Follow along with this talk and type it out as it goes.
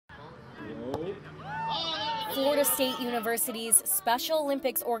Florida State University's Special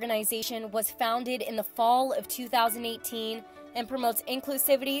Olympics organization was founded in the fall of 2018 and promotes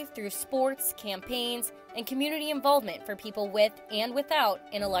inclusivity through sports, campaigns, and community involvement for people with and without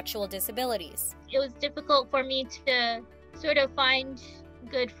intellectual disabilities. It was difficult for me to sort of find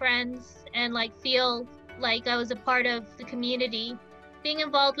good friends and feel like I was a part of the community. Being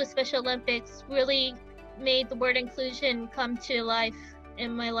involved with Special Olympics really made the word inclusion come to life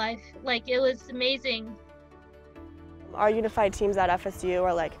in my life. It was amazing. Our unified teams at FSU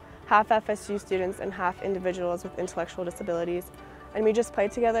are half FSU students and half individuals with intellectual disabilities. And we just play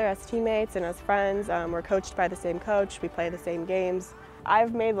together as teammates and as friends. We're coached by the same coach, we play the same games.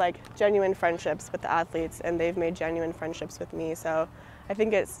 I've made genuine friendships with the athletes and they've made genuine friendships with me. So I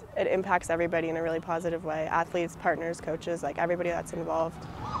think it impacts everybody in a really positive way. Athletes, partners, coaches, everybody that's involved.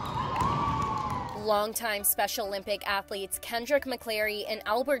 Longtime Special Olympic athletes Kendrick McClary and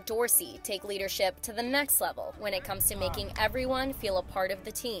Albert Dorsey take leadership to the next level when it comes to making everyone feel a part of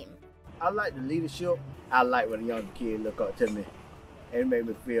the team. I like the leadership. I like when a younger kid look up to me. It made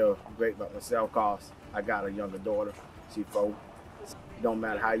me feel great about myself because I got a younger daughter. She's 4. It don't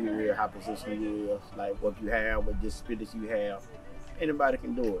matter how you are, how position you is, what you have, what disabilities you have. Anybody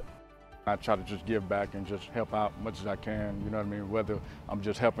can do it. I try to just give back and just help out as much as I can, you know what I mean? Whether I'm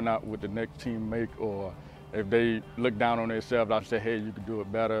just helping out with the next teammate or if they look down on themselves, I say, hey, you can do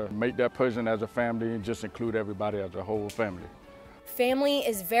it better. Make that person as a family and just include everybody as a whole family. Family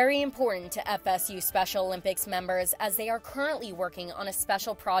is very important to FSU Special Olympics members as they are currently working on a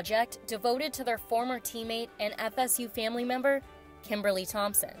special project devoted to their former teammate and FSU family member, Kimberly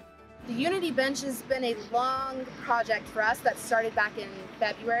Thompson. The Unity Bench has been a long project for us that started back in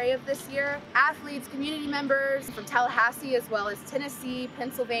February of this year. Athletes, community members from Tallahassee as well as Tennessee,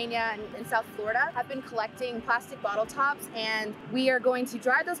 Pennsylvania, and South Florida have been collecting plastic bottle tops, and we are going to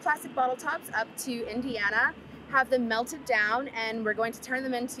drive those plastic bottle tops up to Indiana, have them melted down, and we're going to turn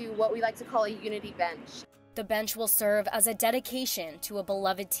them into what we like to call a Unity Bench. The bench will serve as a dedication to a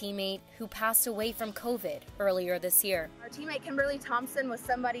beloved teammate who passed away from COVID earlier this year. Our teammate Kimberly Thompson was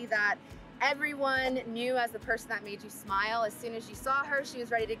somebody that everyone knew as the person that made you smile. As soon as you saw her, she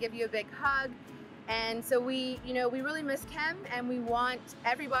was ready to give you a big hug. And so we really miss Kim, and we want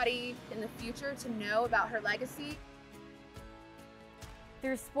everybody in the future to know about her legacy.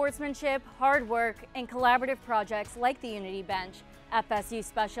 Through sportsmanship, hard work, and collaborative projects like the Unity Bench, FSU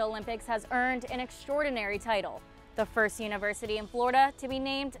Special Olympics has earned an extraordinary title, the first university in Florida to be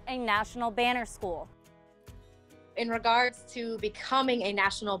named a National Banner School. In regards to becoming a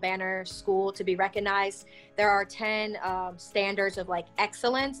National Banner School to be recognized, there are 10 standards of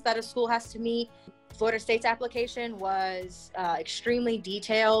excellence that a school has to meet. Florida State's application was extremely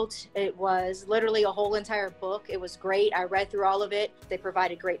detailed. It was literally a whole entire book. It was great. I read through all of it. They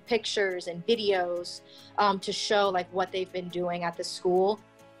provided great pictures and videos to show what they've been doing at the school.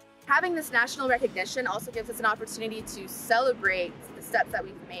 Having this national recognition also gives us an opportunity to celebrate the steps that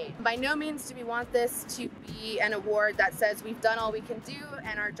we've made. By no means do we want this to be an award that says we've done all we can do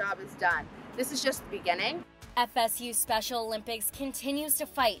and our job is done. This is just the beginning. FSU Special Olympics continues to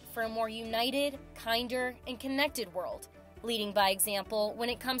fight for a more united, kinder, and connected world, leading by example when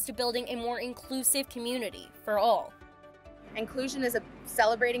it comes to building a more inclusive community for all. Inclusion is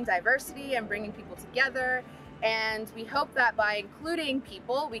celebrating diversity and bringing people together, and we hope that by including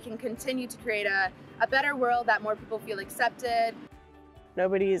people, we can continue to create a better world that more people feel accepted.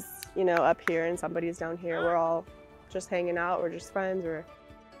 Nobody's, up here and somebody's down here. We're all just hanging out, we're just friends, we're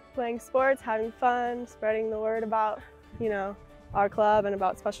playing sports, having fun, spreading the word about, our club and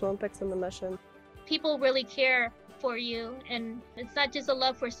about Special Olympics and the mission. People really care for you, and it's not just a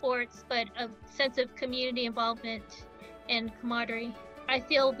love for sports, but a sense of community involvement and camaraderie. I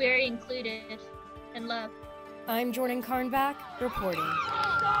feel very included and loved. I'm Jordan Karnback, reporting.